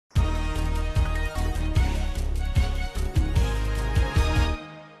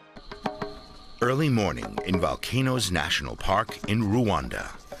Early morning in Volcanoes National Park in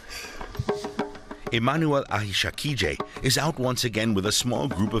Rwanda. Emmanuel Ahishakije is out once again with a small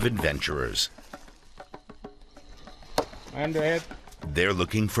group of adventurers. They're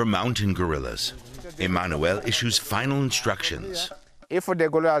looking for mountain gorillas. Emmanuel issues final instructions. If the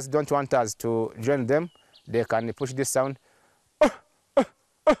gorillas don't want us to join them, they can push this sound.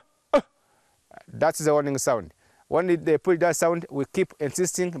 That's the warning sound. When they push that sound, we keep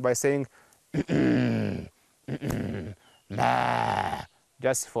insisting by saying,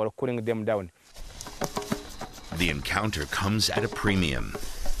 just for cooling them down. The encounter comes at a premium.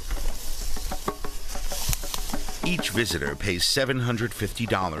 Each visitor pays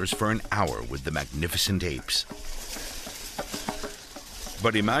 $750 for an hour with the magnificent apes.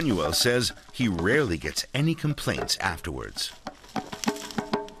 But Emmanuel says he rarely gets any complaints afterwards.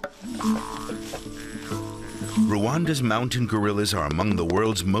 Rwanda's mountain gorillas are among the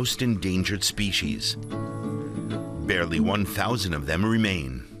world's most endangered species. Barely 1,000 of them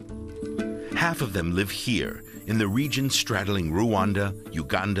remain. Half of them live here, in the region straddling Rwanda,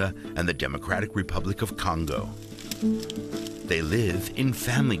 Uganda, and the Democratic Republic of Congo. They live in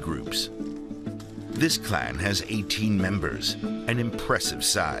family groups. This clan has 18 members, an impressive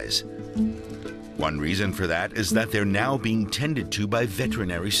size. One reason for that is that they're now being tended to by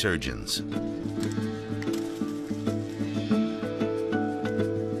veterinary surgeons.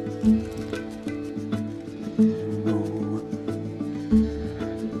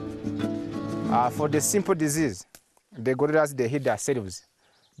 For the simple disease, the gorillas, they heal themselves.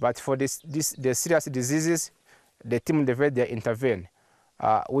 But for the serious diseases, the team in the vet, they intervene.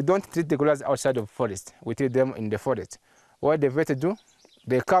 We don't treat the gorillas outside of the forest. We treat them in the forest. What the vet do,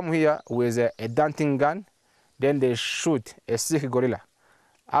 they come here with a hunting gun, then they shoot a sick gorilla.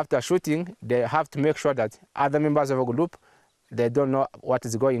 After shooting, they have to make sure that other members of a group, they don't know what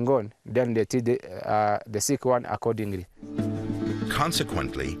is going on. Then they treat the sick one accordingly.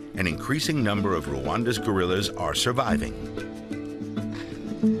 Consequently, an increasing number of Rwanda's gorillas are surviving.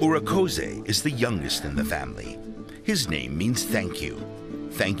 Urakoze is the youngest in the family. His name means thank you.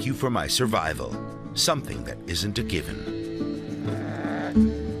 Thank you for my survival, something that isn't a given.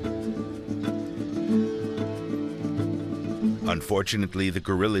 Unfortunately, the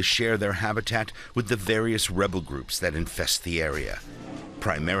gorillas share their habitat with the various rebel groups that infest the area,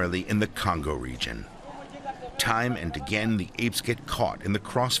 primarily in the Congo region. Time and again, the apes get caught in the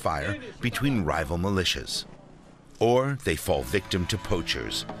crossfire between rival militias. Or they fall victim to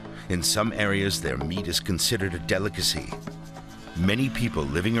poachers. In some areas, their meat is considered a delicacy. Many people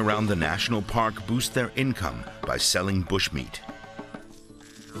living around the national park boost their income by selling bushmeat.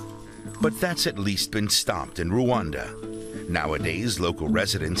 But that's at least been stopped in Rwanda. Nowadays, local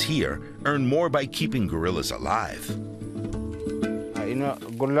residents here earn more by keeping gorillas alive.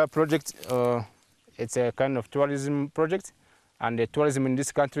 Gorilla project, it's a kind of tourism project, and the tourism in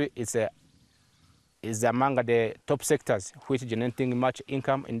this country is among the top sectors which generating much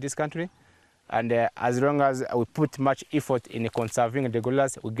income in this country. And as long as we put much effort in conserving the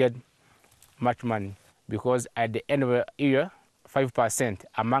gorillas, we get much money. Because at the end of the year, 5%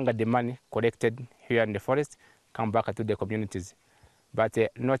 among the money collected here in the forest come back to the communities. But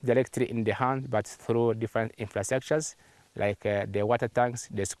not directly in the hand, but through different infrastructures like the water tanks,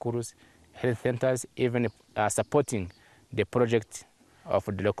 the schools, health centers, even supporting the project of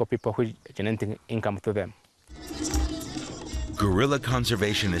the local people who generating income to them. Gorilla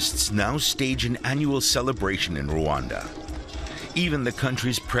conservationists now stage an annual celebration in Rwanda. Even the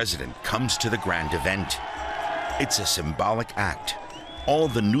country's president comes to the grand event. It's a symbolic act. All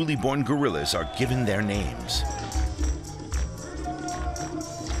the newly born gorillas are given their names.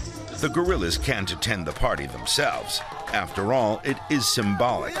 The gorillas can't attend the party themselves. After all, it is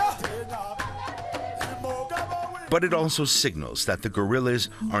symbolic. But it also signals that the gorillas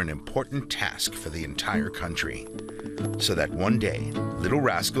are an important task for the entire country, so that one day, little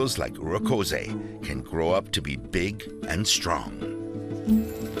rascals like Urakoze can grow up to be big and strong.